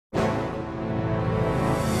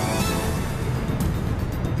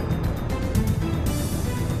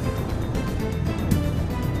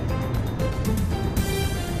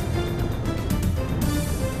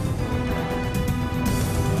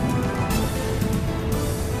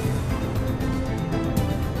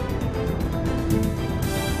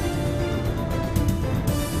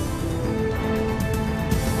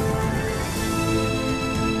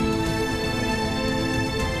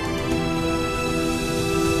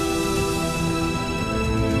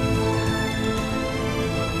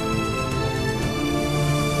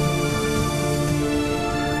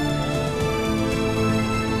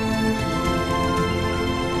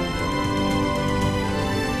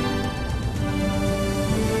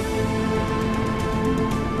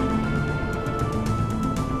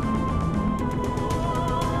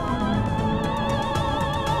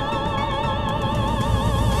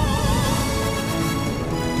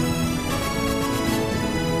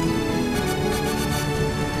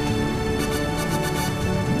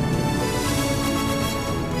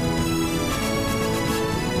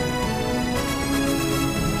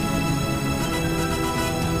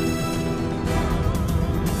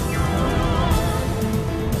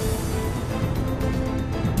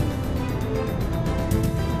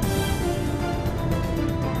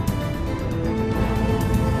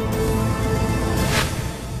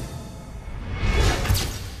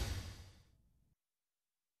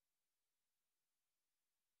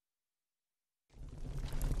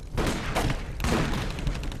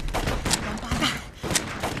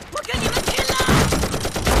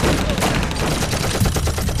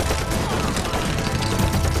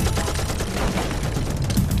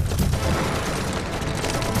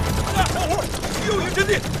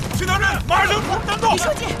弟，去哪站？马上战斗！李书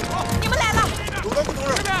记，你们来了！有党部同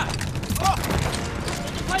志，好，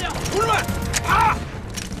快点！同志们，啊！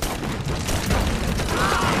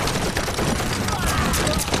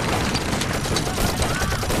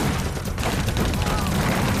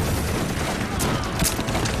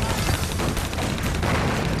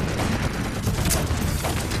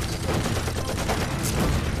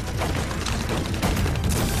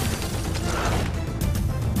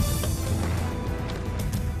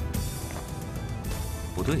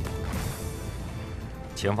不对，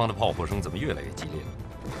前方的炮火声怎么越来越激烈了？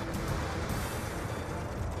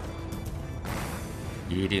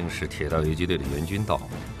一定是铁道游击队的援军到了。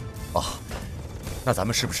哦，那咱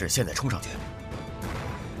们是不是现在冲上去？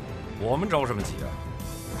我们着什么急啊？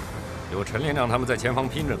有陈连长他们在前方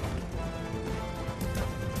拼着呢。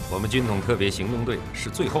我们军统特别行动队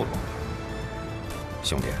是最后的王牌。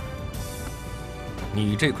兄弟，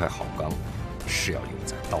你这块好钢是要用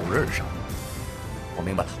在刀刃上。我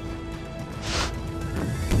明白了。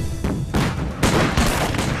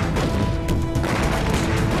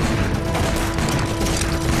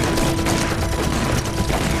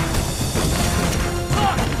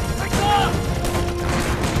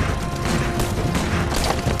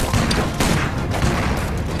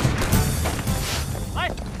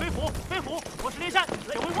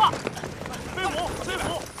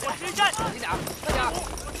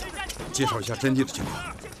介绍一下阵地的情况。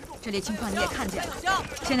这里情况你也看见了，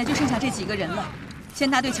现在就剩下这几个人了。县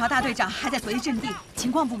大队乔大队长还在锁定阵地，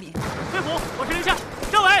情况不明。飞虎，我是林山，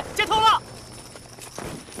政委接通了。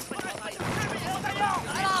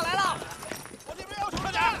来了！我这边要求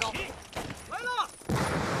了点。来了。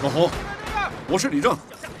老胡，我是李正，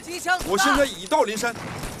我现在已到临山。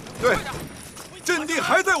对，阵地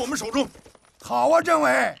还在我们手中。好啊，政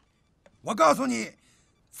委，我告诉你，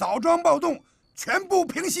枣庄暴动全部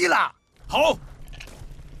平息了。好，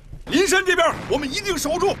临山这边我们一定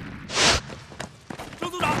守住。郑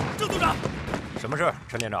组长，什么事，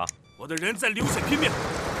陈连长？我的人在流血拼命，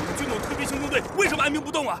我们军统特别行动队为什么按兵不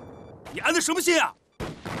动啊？你安的什么心啊？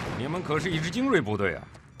你们可是一支精锐部队啊，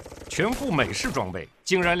全副美式装备，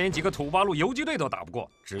竟然连几个土八路游击队都打不过，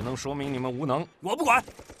只能说明你们无能。我不管，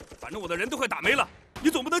反正我的人都快打没了，你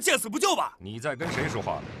总不能见死不救吧？你在跟谁说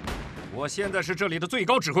话呢？我现在是这里的最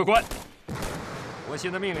高指挥官，我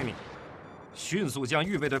现在命令你，迅速将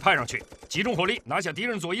预备队派上去，集中火力拿下敌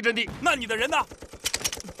人左翼阵地。那你的人呢？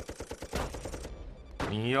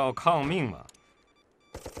你要抗命吗？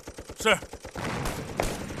是。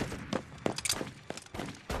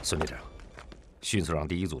孙队长，迅速让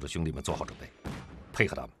第一组的兄弟们做好准备，配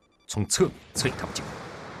合他们从侧面策应他们进攻。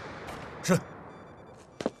是。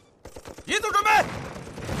一组准备。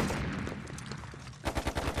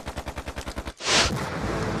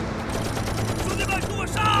兄弟们，跟我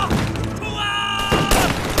杀！冲啊！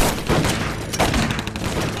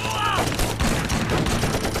冲啊！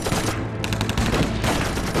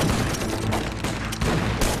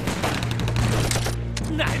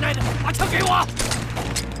奶奶的，把枪给我！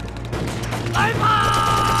来吧！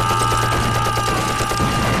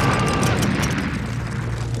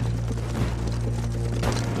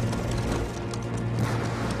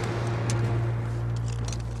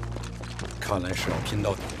看来是要拼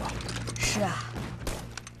到底了。是啊。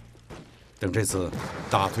等这次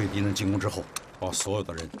打退敌人进攻之后，把所有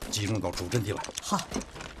的人集中到主阵地来。好。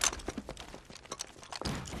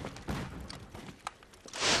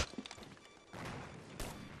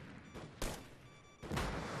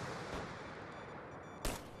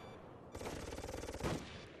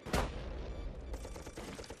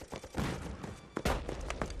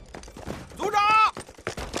组长，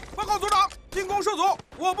报告组长，进攻受阻，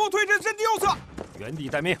我部退阵阵地右侧。原地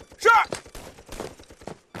待命。是。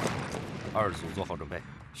二组做好准备，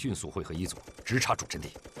迅速会合一组，直插主阵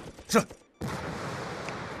地。是。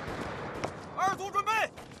二组准备。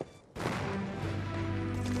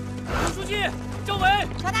刘书记、政委、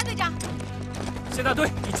乔大队长，县大队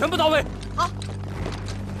已全部到位。好。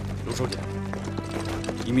刘书记，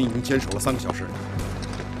你们已经坚守了3个小时，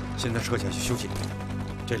现在撤下去休息。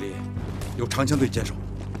这里有长枪队坚守。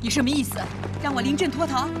你什么意思？让我临阵脱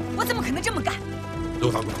逃？我怎么可能这么干？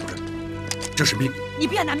刘大贵同志，这是命令。你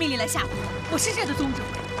不要拿命令来吓我，我是这的宗旨。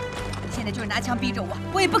你现在就是拿枪逼着我，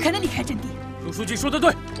我也不可能离开阵地。陆书记说的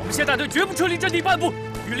对，我们县大队绝不撤离阵地半步，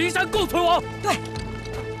与灵山共存亡。对。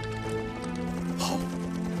好，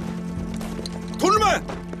同志们，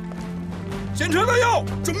检查弹药，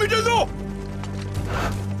准备战斗。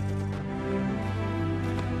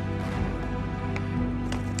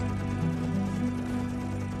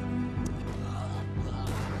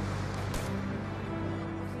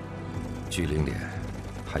距零点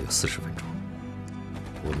还有40分钟，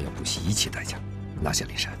我们要不惜一切代价拿下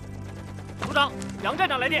灵山。组长，杨站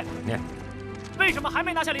长来电。念。为什么还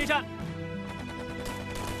没拿下灵山？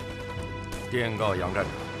电告杨站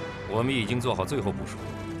长，我们已经做好最后部署，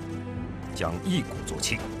将一鼓作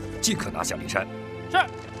气，即可拿下灵山。是。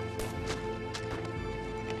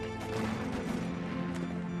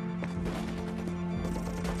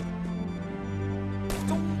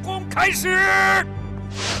总攻开始！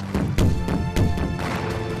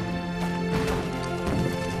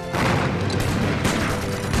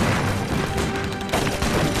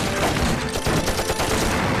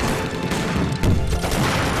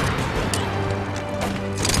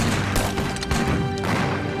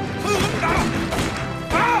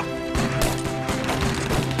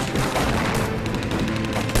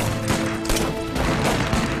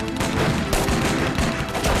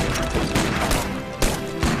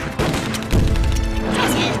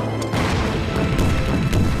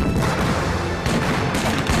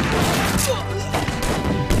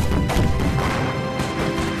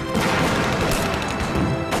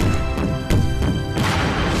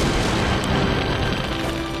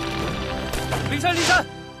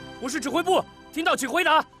指挥部，听到请回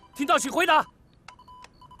答，听到请回答。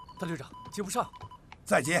大队长，接不上，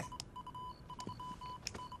再接。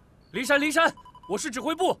灵山，我是指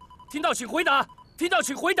挥部，听到请回答，听到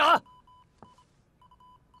请回答。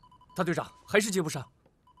大队长还是接不上。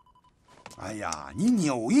哎呀，你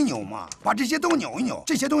扭一扭嘛，把这些都扭一扭，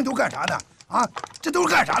这些东西都干啥的啊？这都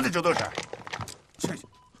是干啥的？这都是。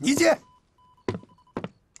你接，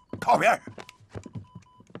靠边。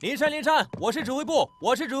灵山，我是指挥部，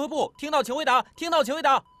听到请回答，听到请回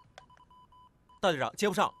答。大队长接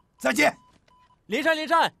不上，再接。灵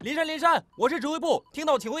山，我是指挥部，听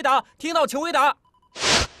到请回答，听到请回答。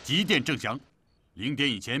急电正响，0点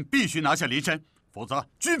以前必须拿下灵山，否则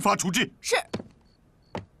军法处置。是。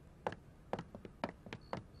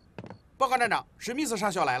报告站长，史密斯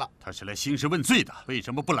上校来了。他是来兴师问罪的，为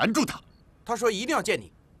什么不拦住他？他说一定要见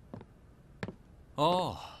你。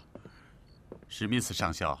哦。史密斯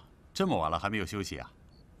上校，这么晚了还没有休息啊？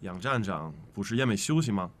杨站长不是也没休息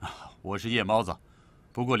吗？我是夜猫子，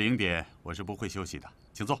不过0点我是不会休息的，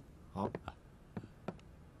请坐。好。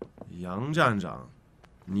杨站长，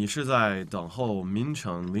你是在等候明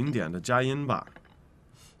晨0点的佳音吧？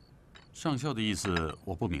上校的意思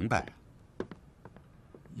我不明白。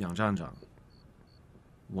杨站长，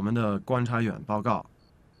我们的观察员报告，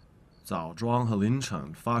枣庄和凌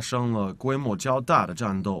晨发生了规模较大的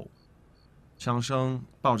战斗。枪声、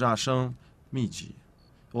爆炸声密集，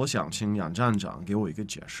我想请杨站长给我一个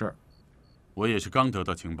解释。我也是刚得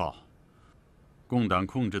到情报，共党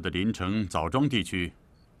控制的临城、枣庄地区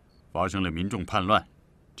发生了民众叛乱，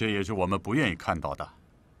这也是我们不愿意看到的。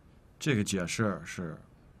这个解释是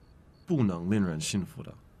不能令人信服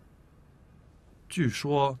的。据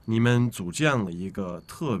说你们组建了一个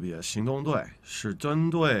特别行动队，是针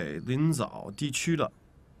对临枣地区的。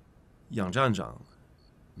杨站长，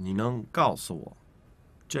你能告诉我，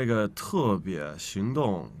这个特别行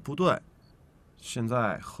动部队现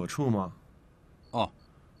在何处吗？哦，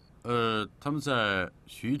他们在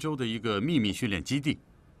徐州的一个秘密训练基地。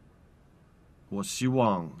我希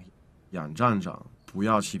望杨站长不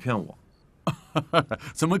要欺骗我。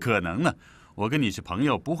怎么可能呢？我跟你是朋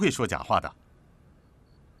友，不会说假话的。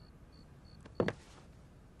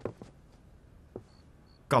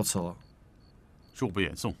告辞了。恕不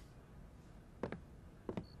远送。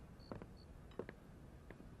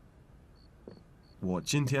我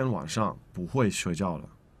今天晚上不会睡觉了。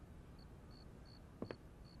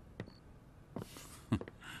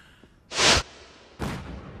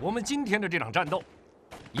我们今天的这场战斗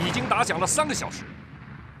已经打响了3个小时，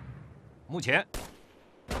目前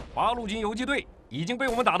8路军游击队已经被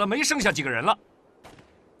我们打得没剩下几个人了。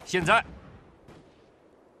现在，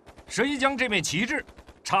谁将这面旗帜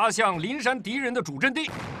插向灵山敌人的主阵地，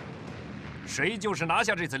谁就是拿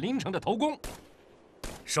下这次临城的头功，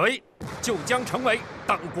谁就将成为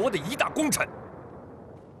党国的一大功臣。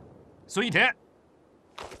孙玉田，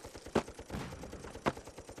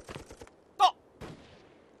到，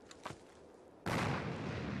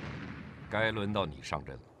该轮到你上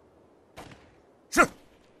阵了。是。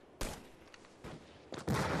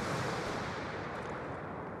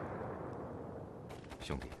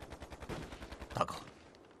兄弟，大哥，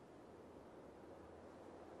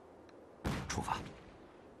出发。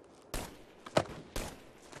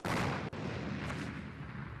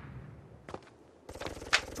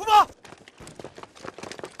出发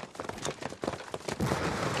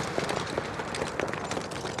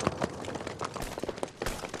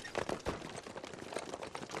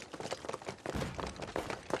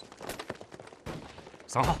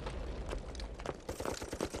！3号，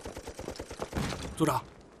组长，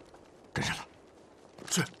跟上了。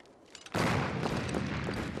是。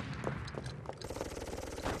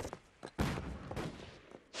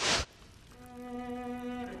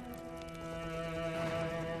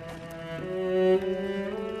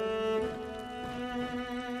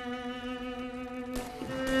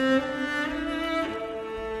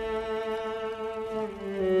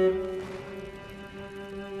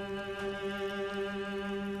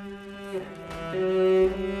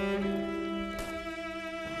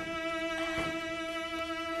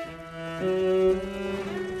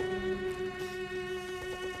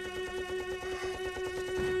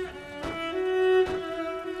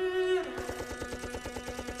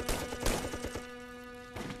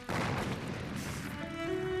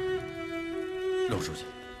陆书记，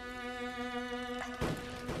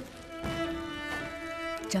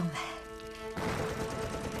政委，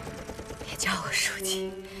别叫我书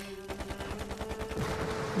记。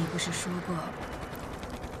你不是说过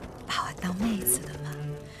把我当妹子的吗？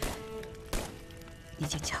你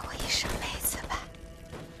就叫我一声妹子吧。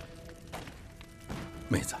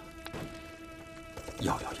妹子，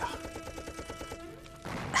咬咬牙。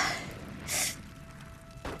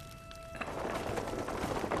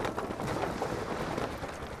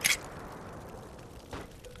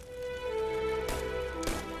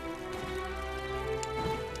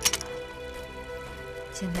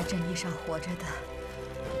现在阵地上活着的，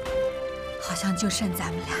好像就剩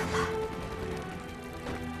咱们俩了。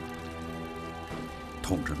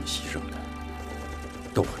同志们牺牲的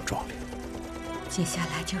都很壮烈，接下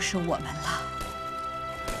来就是我们了。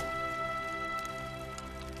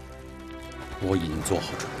我已经做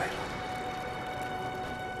好准备了。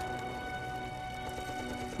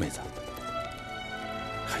妹子，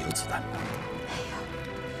还有子弹吗？没有，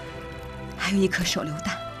还有一颗手榴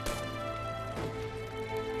弹。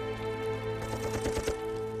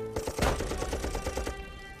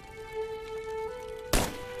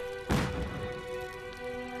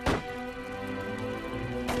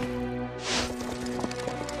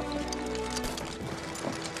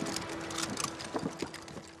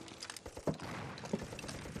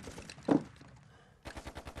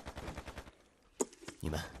你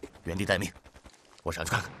们原地待命，我上去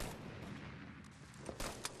看看。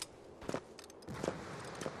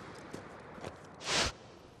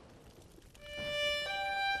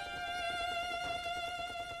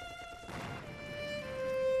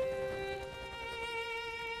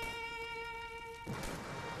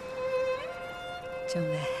政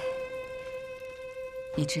委，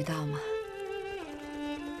你知道吗？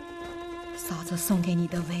嫂子送给你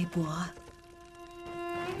的围脖，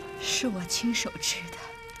是我亲手织的。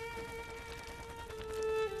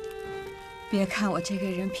别看我这个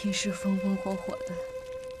人平时风风火火的，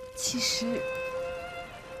其实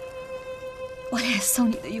我连送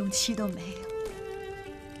你的勇气都没有。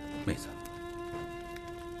妹子，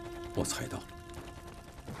我猜到了，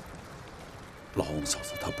老王嫂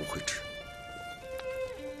子她不会织。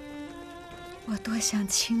我多想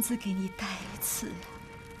亲自给你戴一次呀，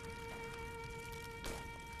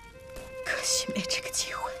可惜没这个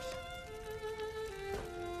机会了。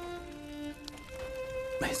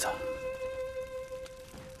妹子，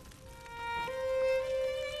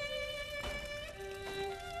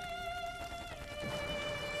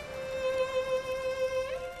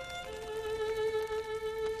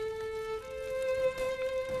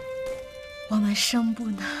我们生不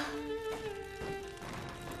能，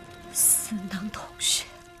死能同学。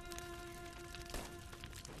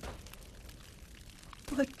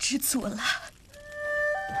我知足了。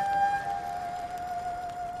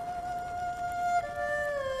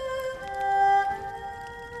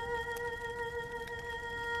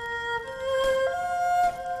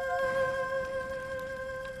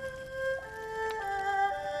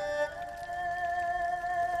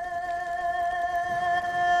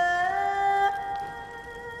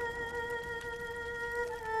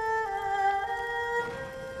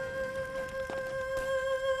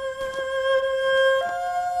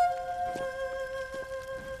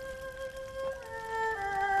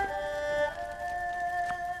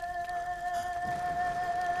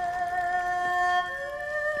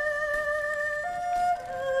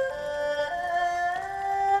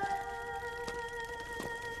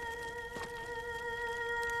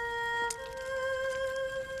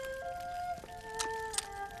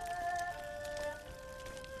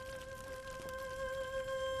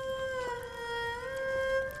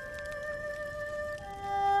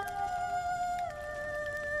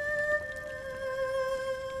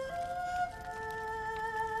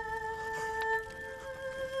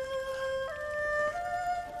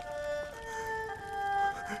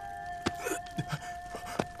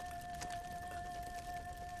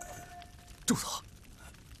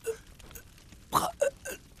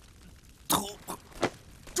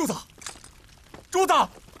子，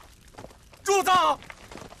柱子！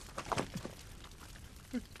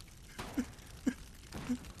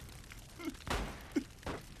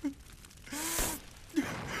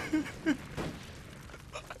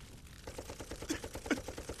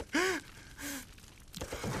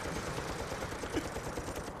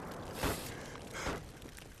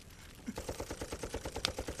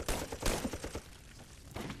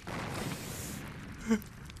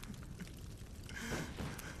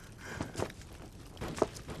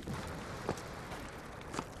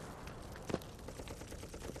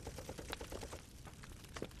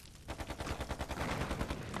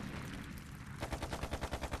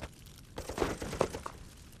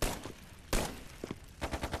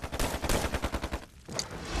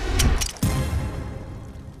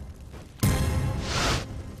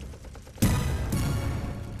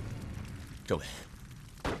政委，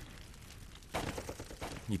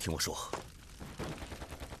你听我说，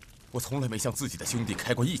我从来没向自己的兄弟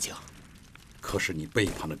开过一枪。可是你背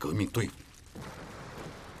叛了革命队伍。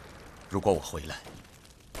如果我回来，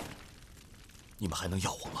你们还能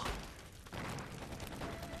要我吗？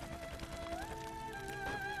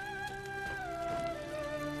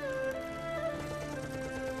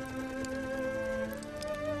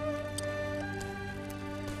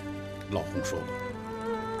老洪说过，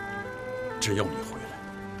只要你回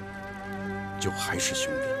来，就还是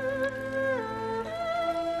兄弟。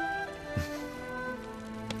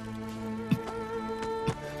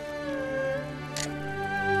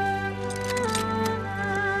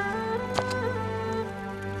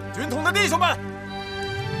军统的弟兄们，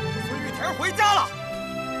孙玉田回家了。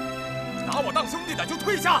拿我当兄弟的就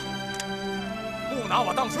退下，不拿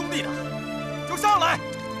我当兄弟的就上来，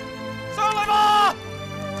上来吧！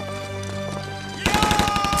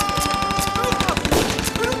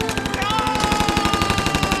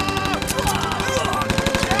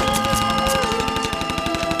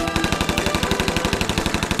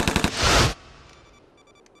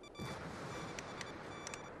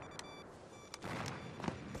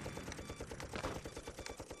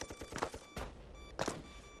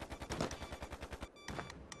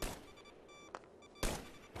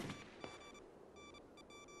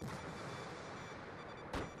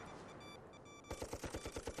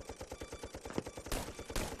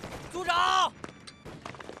组长，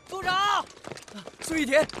组长，孙玉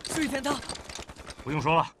田他不用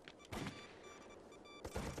说了，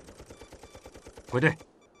归队。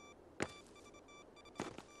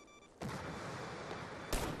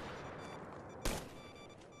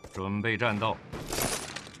准备战斗。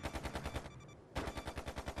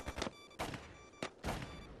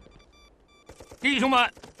弟兄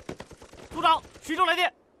们，组长，徐州来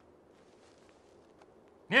电。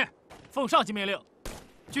念，奉上级命令，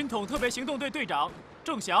军统特别行动队队长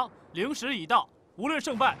郑祥0时已到，无论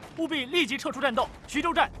胜败，务必立即撤出战斗。徐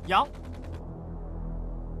州站，扬。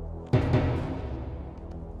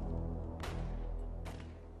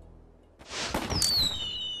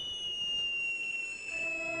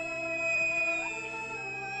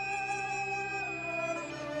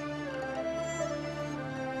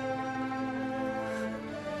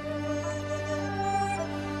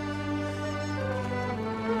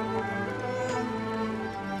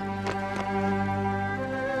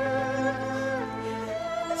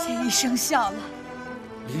生效了，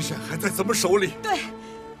林山还在咱们手里。对，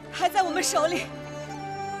还在我们手里。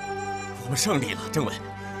我们胜利了，政委。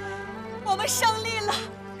我们胜利了，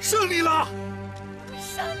胜利了，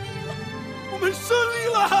胜利了，我们胜利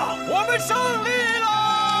了，我们胜利了，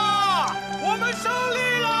我们胜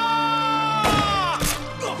利了。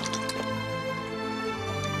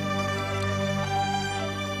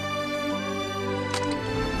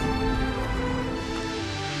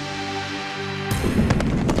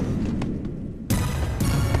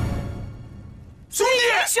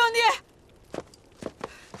兄弟，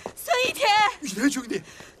孙玉田，玉田兄弟，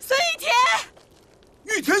孙玉田，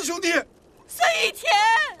玉田兄弟，孙玉田，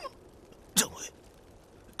政委，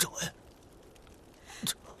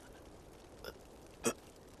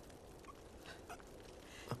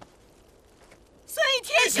孙玉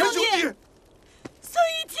田兄弟，孙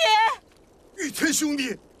玉田，玉田兄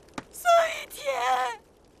弟，孙玉田。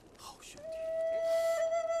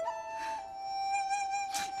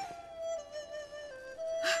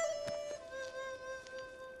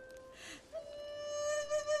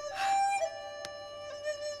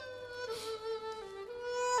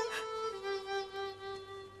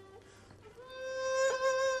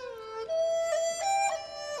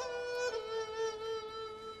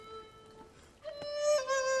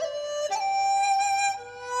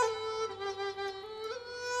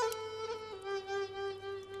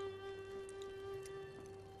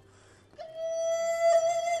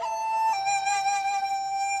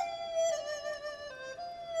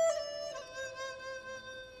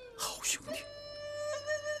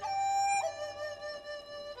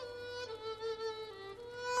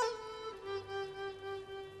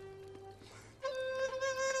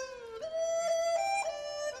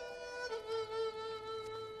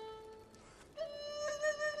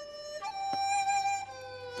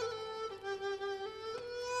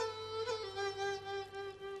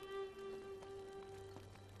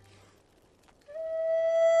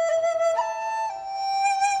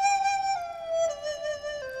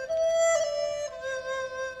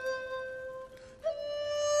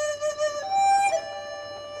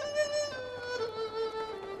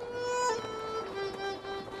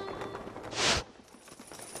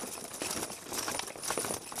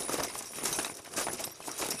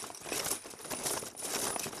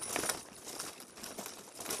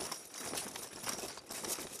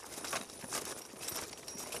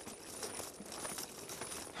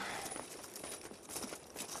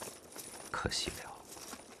可惜了。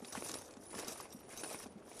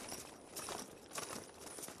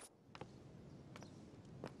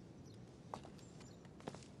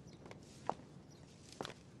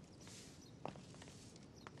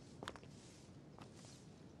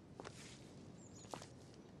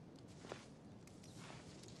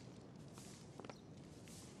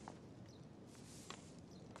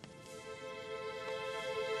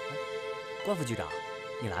关副局长，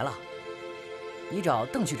你来了。你找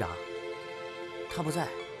邓局长，他不在。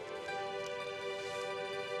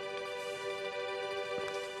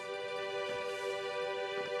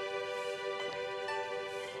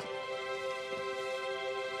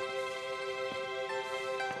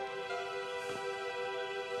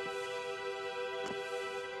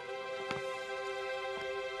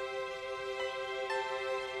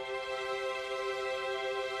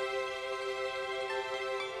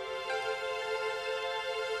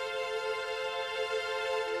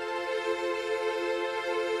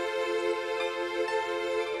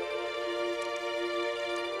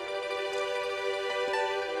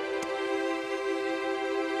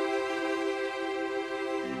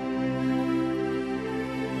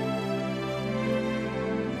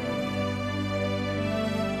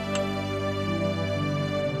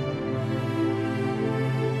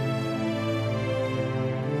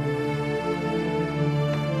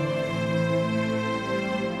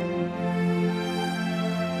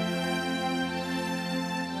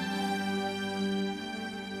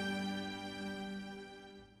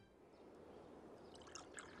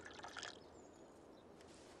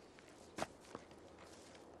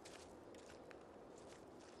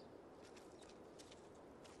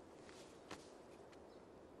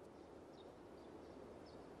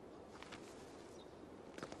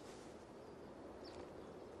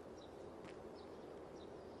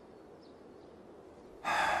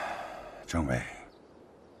政委，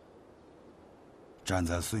站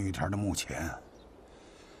在孙玉田的墓前，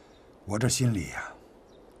我这心里呀，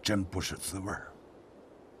真不是滋味儿。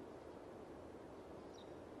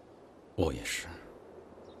我也是，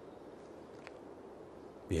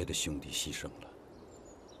别的兄弟牺牲了，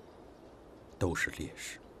都是烈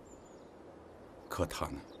士，可他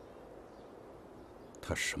呢？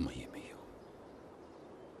他什么也没有。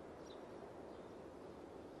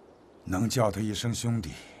能叫他一声兄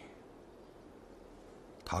弟，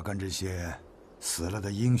他跟这些死了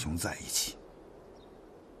的英雄在一起，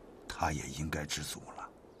他也应该知足了。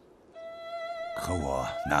可我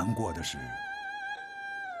难过的是，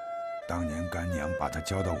当年干娘把他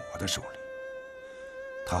交到我的手里，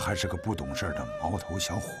他还是个不懂事的毛头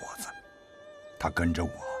小伙子，他跟着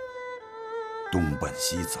我东奔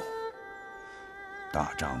西走，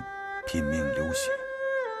打仗拼命流血，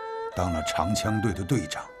当了长枪队的队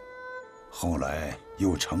长，后来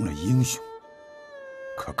又成了英雄。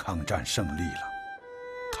可抗战胜利了，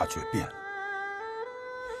他却变了。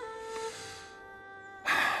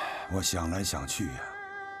我想来想去呀，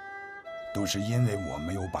都是因为我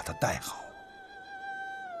没有把他带好。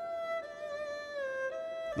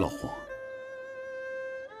老黄，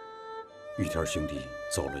玉田兄弟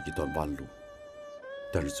走了一段弯路，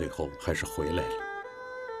但是最后还是回来了。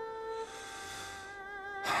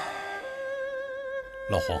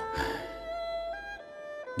老黄，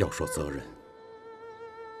要说责任，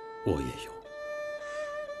我也有。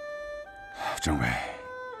政委，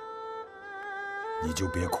你就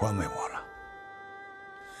别宽慰我了。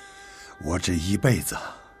我这一辈子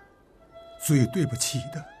最对不起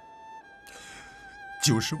的，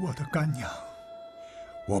就是我的干娘。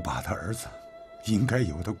我把她儿子应该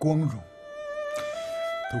有的光荣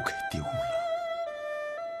都给丢了。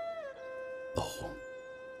老黄，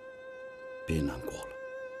别难过了，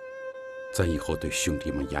咱以后对兄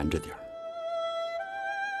弟们严着点儿，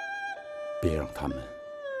别让他们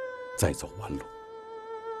再走弯路。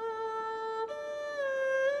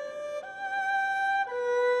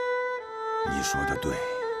你说的对。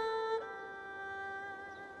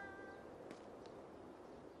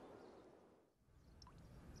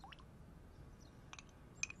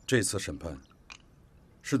这次审判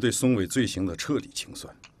是对松尾罪行的彻底清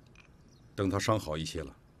算。等他伤好一些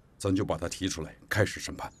了，咱就把他提出来开始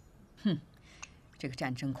审判。哼，这个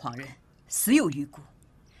战争狂人死有余辜。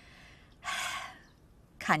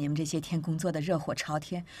看你们这些天工作的热火朝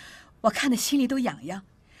天，我看得心里都痒痒，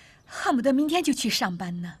恨不得明天就去上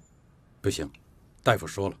班呢。不行，大夫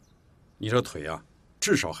说了，你这腿啊，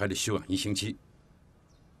至少还得休养1星期，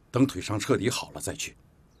等腿伤彻底好了再去。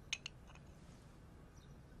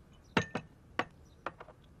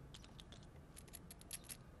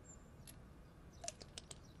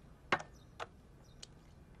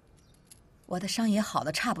我的伤也好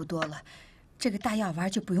的差不多了，这个大药丸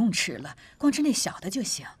就不用吃了，光吃那小的就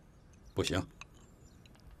行。不行，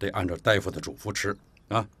得按照大夫的嘱咐吃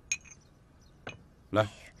啊。来，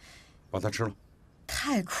把它吃了。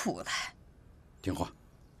太苦了。听话。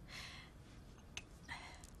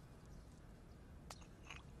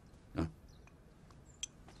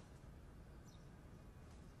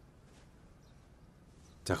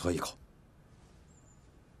再喝一口。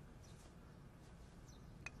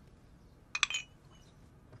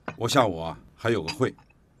我下午啊还有个会，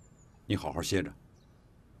你好好歇着，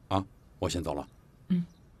啊，我先走了。嗯。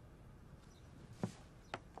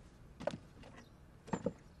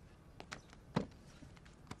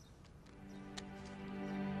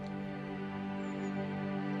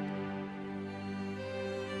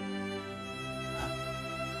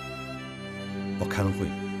我开完会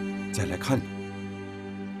再来看你。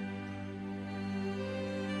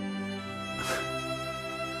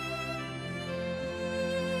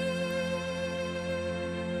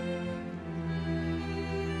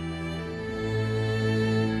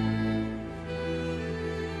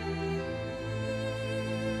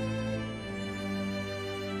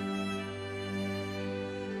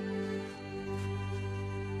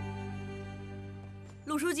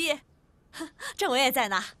陆书记，政委也在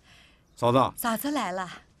呢。嫂子，嫂子来了。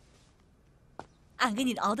俺给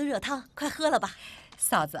你熬的热汤，快喝了吧。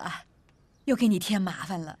嫂子啊，又给你添麻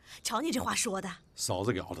烦了。瞧你这话说的。嫂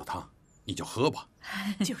子给熬的汤，你就喝吧。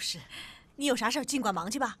就是，你有啥事儿尽管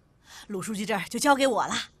忙去吧。陆书记这儿就交给我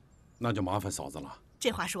了。那就麻烦嫂子了。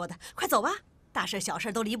这话说的，快走吧，大事小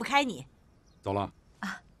事都离不开你。走了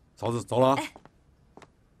啊，嫂子走了啊。哎。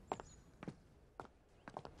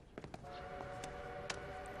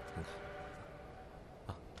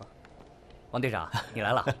王队长，你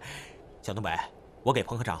来了。小东北，我给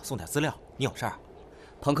彭科长送点资料，你有事儿？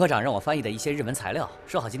彭科长让我翻译的一些日文材料，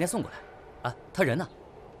说好今天送过来。啊，他人呢？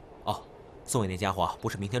哦，松尾那家伙不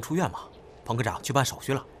是明天出院吗？彭科长去办手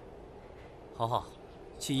续了。好，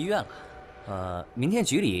去医院了。明天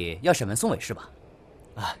局里要审问松尾是吧？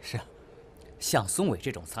啊，是。像松尾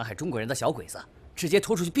这种残害中国人的小鬼子，直接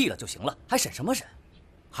拖出去毙了就行了，还审什么审？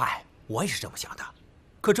嗨，我也是这么想的。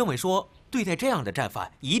可政委说，对待这样的战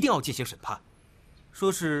犯，一定要进行审判，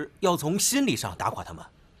说是要从心理上打垮他们。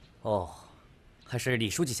哦，还是李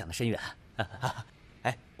书记想的深远。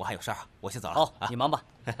哎，我还有事儿，我先走了。好，你忙吧。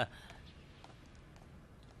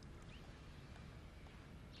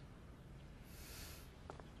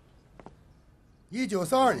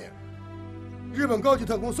1932年，日本高级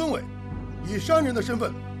特工松尾以商人的身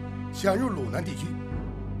份潜入鲁南地区，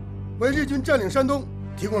为日军占领山东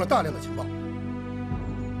提供了大量的情报。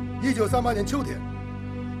1938年秋天，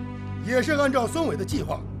也是按照松尾的计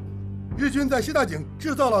划，日军在西大井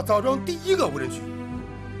制造了枣庄第一个无人区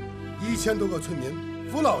，1000多个村民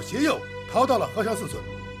扶老携幼逃到了河上4村。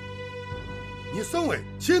你松尾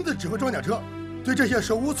亲自指挥装甲车，对这些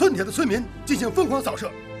手无寸铁的村民进行疯狂扫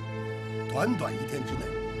射，短短1天之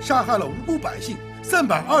内，杀害了无辜百姓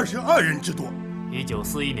322人之多。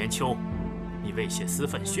1941年秋，你为写私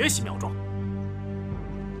愤学习苗壮，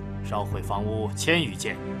烧毁房屋1000余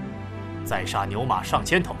间，宰杀牛马上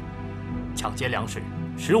千头，抢劫粮食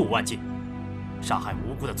15万斤，杀害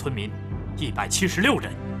无辜的村民176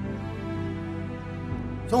人。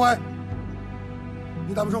松尾，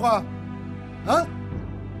你咋不说话？啊？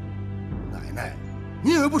奶奶，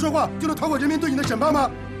你以为不说话就能逃过人民对你的审判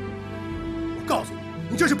吗？我告诉你，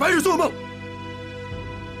你这是白日做梦。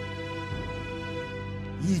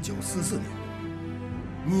1944年，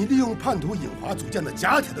你利用叛徒尹华组建的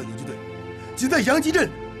假铁道游击队，仅在杨集镇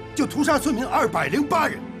就屠杀村民208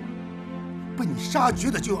人，被你杀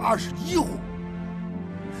绝的就有21户，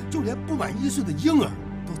就连不满1岁的婴儿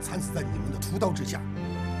都惨死在你们的屠刀之下。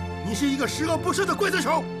你是一个十恶不赦的刽子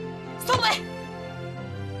手。松尾，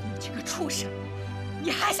你这个畜生，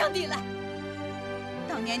你还想抵赖？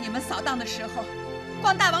当年你们扫荡的时候，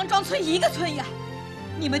光大王庄村1个村呀，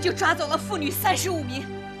你们就抓走了妇女35名，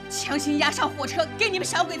强行押上火车给你们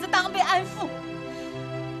小鬼子当被安抚。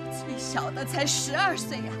最小的才12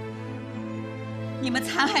岁呀！你们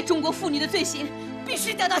残害中国妇女的罪行必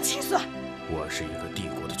须得到清算。我是一个帝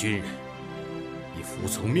国的军人，以服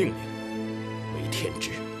从命令为天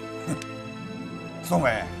职。哼，松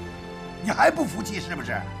尾，你还不服气是不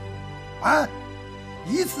是？啊，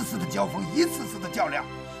一次次的交锋，一次次的较量，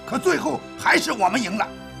可最后还是我们赢了。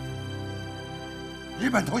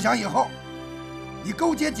日本投降以后，你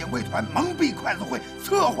勾结警卫团，蒙蔽筷子会，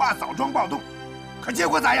策划枣庄暴动，可结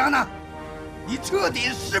果咋样呢？你彻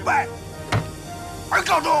底失败而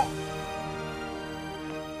告终。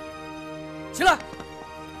起来！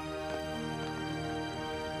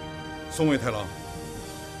松尾太郎，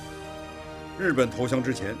日本投降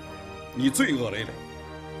之前，你罪恶累累。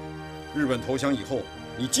日本投降以后，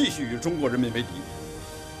你继续与中国人民为敌，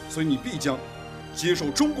所以你必将接受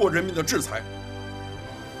中国人民的制裁。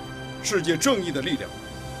世界正义的力量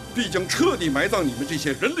必将彻底埋葬你们这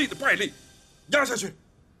些人类的败类，压下去。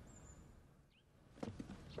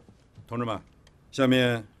同志们，下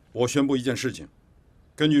面我宣布一件事情：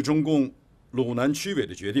根据中共鲁南区委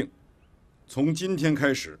的决定，从今天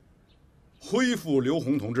开始，恢复刘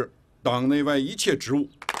洪同志党内外一切职务。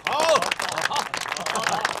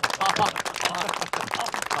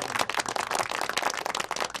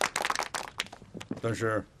但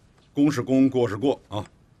是，公是公，过是过啊。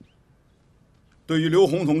对于刘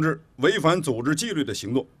洪同志违反组织纪律的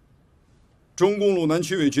行动，中共鲁南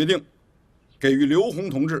区委决定给予刘洪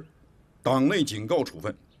同志党内警告处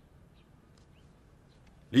分。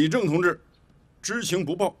李正同志知情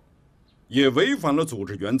不报，也违反了组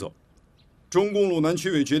织原则，中共鲁南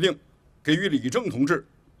区委决定给予李正同志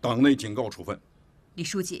党内警告处分。李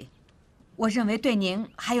书记，我认为对您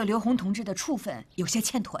还有刘洪同志的处分有些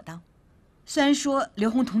欠妥当。虽然说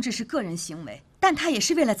刘洪同志是个人行为，但他也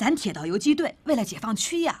是为了咱铁道游击队，为了解放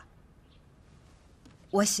区呀。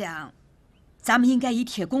我想，咱们应该以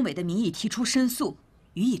铁工委的名义提出申诉，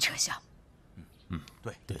予以撤销。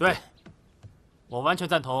对，我完全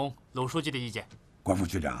赞同鲁书记的意见。关副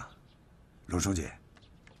局长，鲁书记，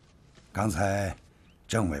刚才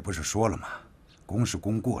政委不是说了吗？公是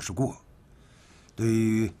公，过是过。对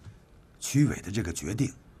于区委的这个决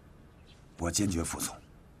定，我坚决服从。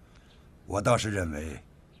我倒是认为，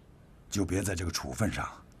就别在这个处分上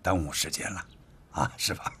耽误时间了，啊，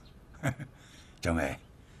是吧？政委，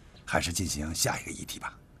还是进行下一个议题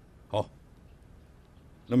吧。好。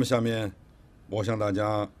那么下面，我向大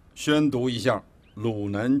家宣读一下鲁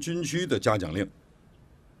南军区的嘉奖令。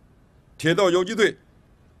铁道游击队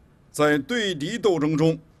在对敌斗争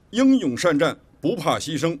中英勇善战，不怕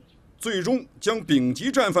牺牲，最终将丙级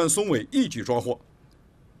战犯松尾一举抓获，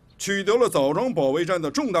取得了枣庄保卫战的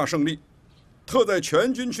重大胜利，特在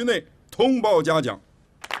全军区内通报嘉奖。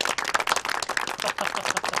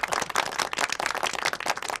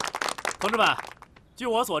同志们，据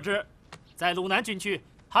我所知，在鲁南军区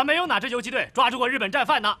还没有哪支游击队抓住过日本战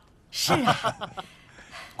犯呢。是啊，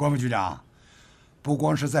关副局长，不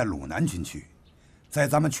光是在鲁南军区，在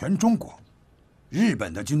咱们全中国，日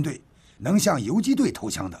本的军队能向游击队投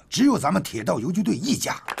降的，只有咱们铁道游击队一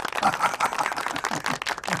家。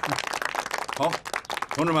好，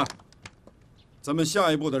同志们，咱们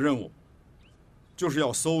下一步的任务就是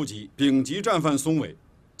要搜集丙级战犯松尾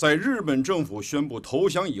在日本政府宣布投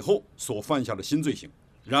降以后所犯下的新罪行，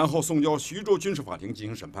然后送交徐州军事法庭进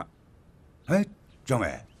行审判。哎，政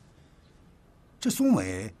委，这松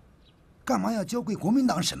尾干嘛要交给国民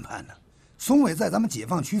党审判呢？松尾在咱们解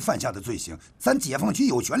放区犯下的罪行，咱解放区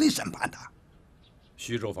有权利审判他。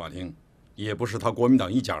徐州法庭也不是他国民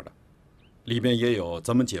党一家的，里边也有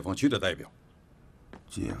咱们解放区的代表。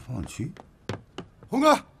解放区，洪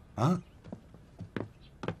哥，啊，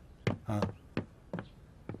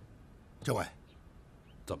政委，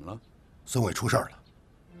怎么了？松尾出事儿了。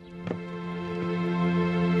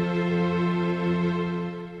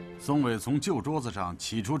松尾从旧桌子上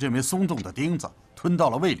取出这枚松动的钉子，吞到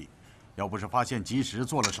了胃里。要不是发现及时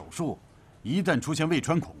做了手术，一旦出现胃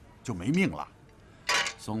穿孔就没命了。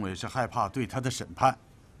松尾是害怕对他的审判，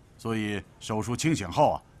所以手术清醒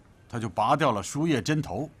后啊，他就拔掉了输液针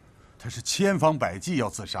头。他是千方百计要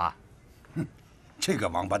自杀。哼，这个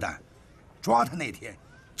王八蛋，抓他那天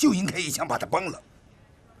就应该一枪把他崩了。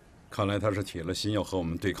看来他是铁了心要和我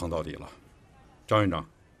们对抗到底了。张院长，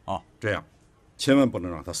啊，这样，千万不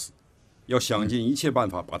能让他死，要想尽一切办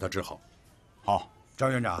法把他治好。好，张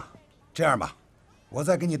院长，这样吧，我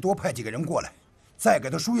再给你多派几个人过来，再给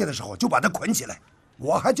他输液的时候就把他捆起来。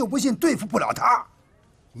我还就不信对付不了他。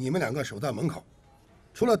你们两个守在门口，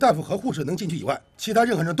除了大夫和护士能进去以外，其他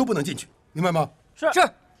任何人都不能进去，明白吗？是。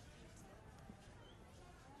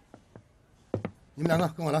你们两个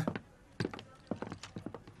跟我来。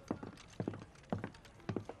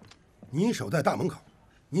你守在大门口，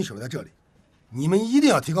你守在这里，你们一定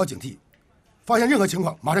要提高警惕，发现任何情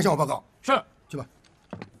况马上向我报告。是。去吧。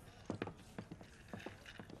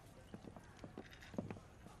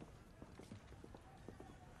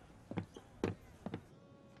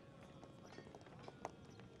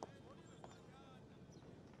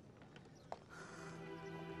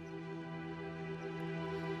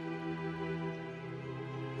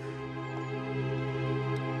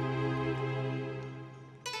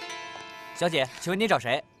小姐，请问您找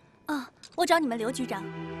谁？哦，我找你们刘局长。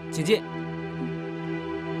请进。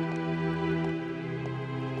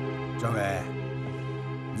政委，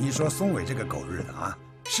你说松尾这个狗日的啊，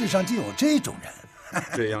世上竟有这种人！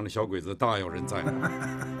这样的小鬼子大有人在。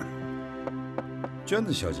娟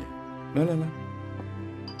子小姐，来来来。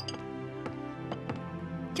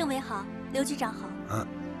政委好，刘局长好。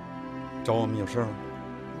找我们有事儿？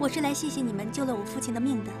我是来谢谢你们救了我父亲的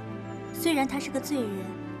命的，虽然他是个罪人，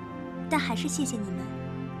但还是谢谢你们。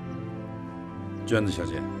娟子小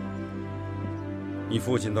姐，你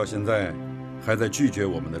父亲到现在还在拒绝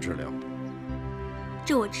我们的治疗。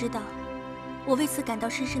这我知道，我为此感到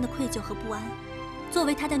深深的愧疚和不安。作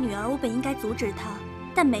为他的女儿，我本应该阻止他，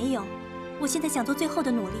但没有。我现在想做最后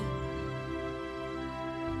的努力。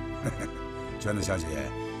娟子小姐，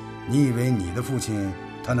你以为你的父亲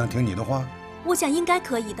他能听你的话？我想应该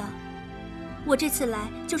可以的。我这次来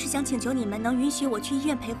就是想请求你们能允许我去医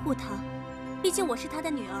院陪护他，毕竟我是他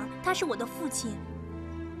的女儿，他是我的父亲。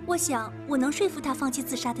我想我能说服他放弃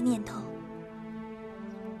自杀的念头。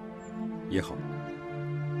也好，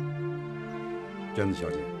娟子小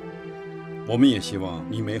姐，我们也希望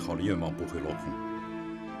你美好的愿望不会落空。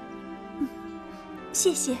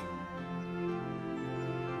谢谢。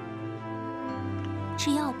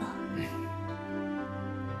吃药吧。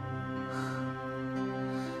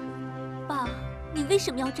爸，你为什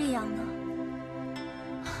么要这样呢？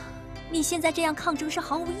你现在这样抗争是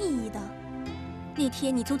毫无意义的。那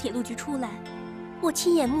天你从铁路局出来，我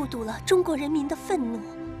亲眼目睹了中国人民的愤怒，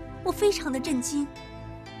我非常的震惊。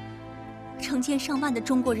成千上万的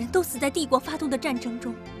中国人都死在帝国发动的战争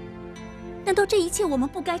中，难道这一切我们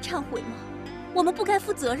不该忏悔吗？我们不该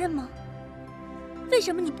负责任吗？为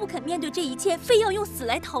什么你不肯面对这一切，非要用死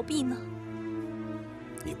来逃避呢？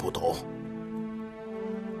你不懂，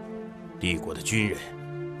帝国的军人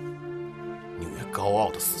宁愿高傲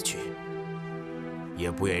的死去，也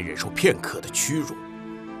不愿意忍受片刻的屈辱。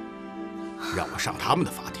让我上他们的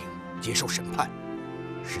法庭接受审判，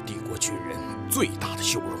是帝国军人最大的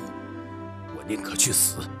羞辱。我宁可去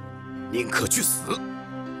死，宁可去死。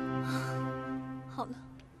好了，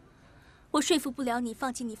我说服不了你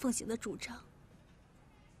放弃你奉行的主张。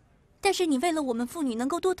但是你为了我们父女能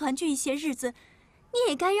够多团聚一些日子，你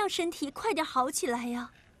也该让身体快点好起来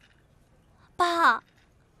呀。爸，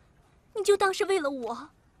你就当是为了我，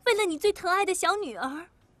为了你最疼爱的小女儿，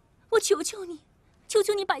我求求你，求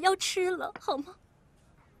求你把药吃了，好吗？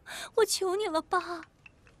我求你了，爸。啊！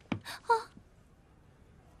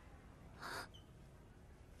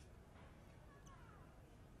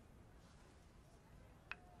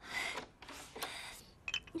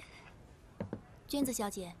娟子小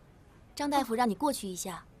姐，张大夫让你过去一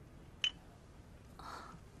下。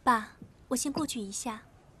爸，我先过去一下，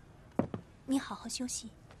你好好休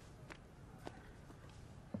息。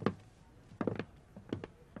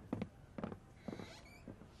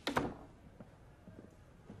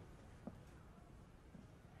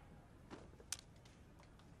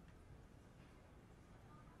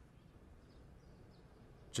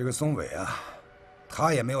这个松尾啊，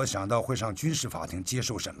他也没有想到会上军事法庭接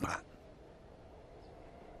受审判。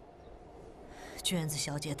娟子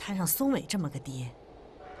小姐摊上松尾这么个爹，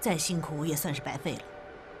再辛苦也算是白费了。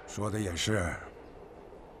说的也是。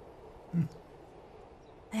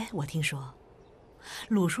哎，我听说，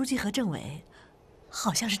鲁书记和政委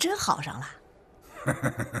好像是真好上了。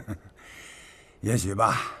也许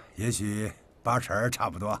吧，也许80%差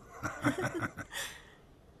不多。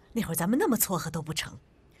那会儿咱们那么撮合都不成，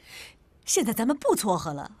现在咱们不撮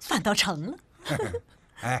合了，反倒成了。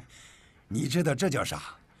哎，你知道这叫啥？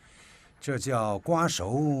这叫瓜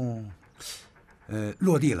熟，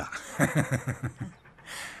落地了。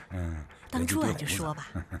当初俺就说吧，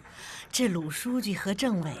这鲁书记和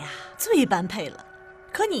政委啊最般配了，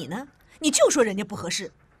可你呢，你就说人家不合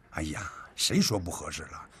适。哎呀，谁说不合适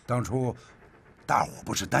了？当初大伙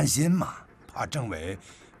不是担心吗？怕政委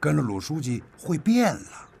跟了鲁书记会变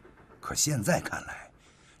了，可现在看来，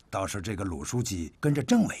倒是这个鲁书记跟着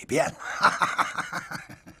政委变了。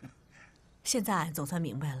现在俺总算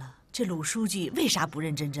明白了，这鲁书记为啥不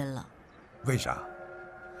认真真了？为啥？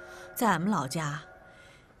在俺们老家，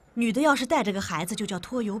女的要是带着个孩子，就叫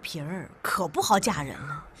拖油瓶儿，可不好嫁人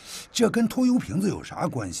了。这跟拖油瓶子有啥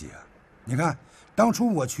关系啊？你看，当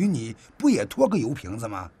初我娶你，不也拖个油瓶子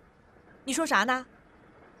吗？你说啥呢？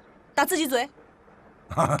打自己嘴！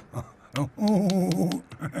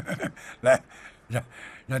来，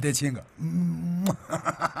让爹亲个。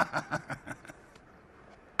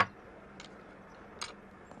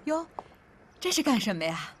哟，这是干什么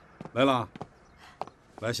呀？来了，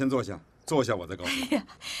来，先坐下，坐下，我再告诉你。哎呀，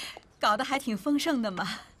搞得还挺丰盛的嘛。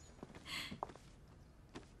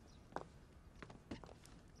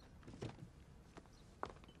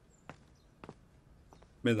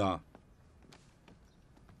妹子，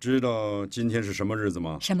知道今天是什么日子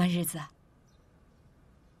吗？什么日子？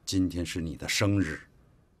今天是你的生日。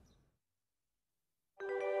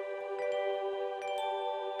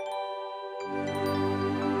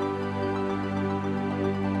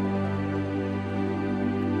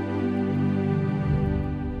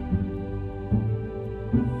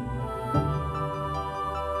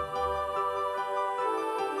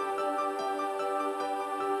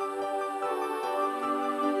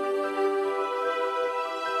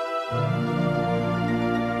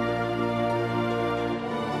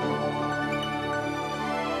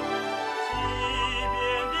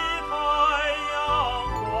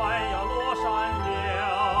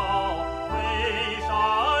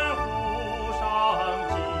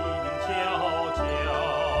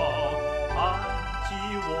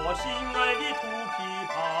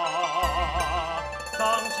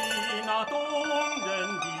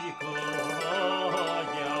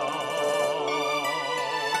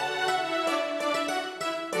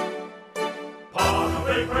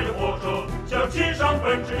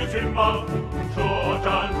奔驰的群马，车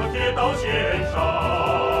站和铁道线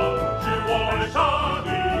上。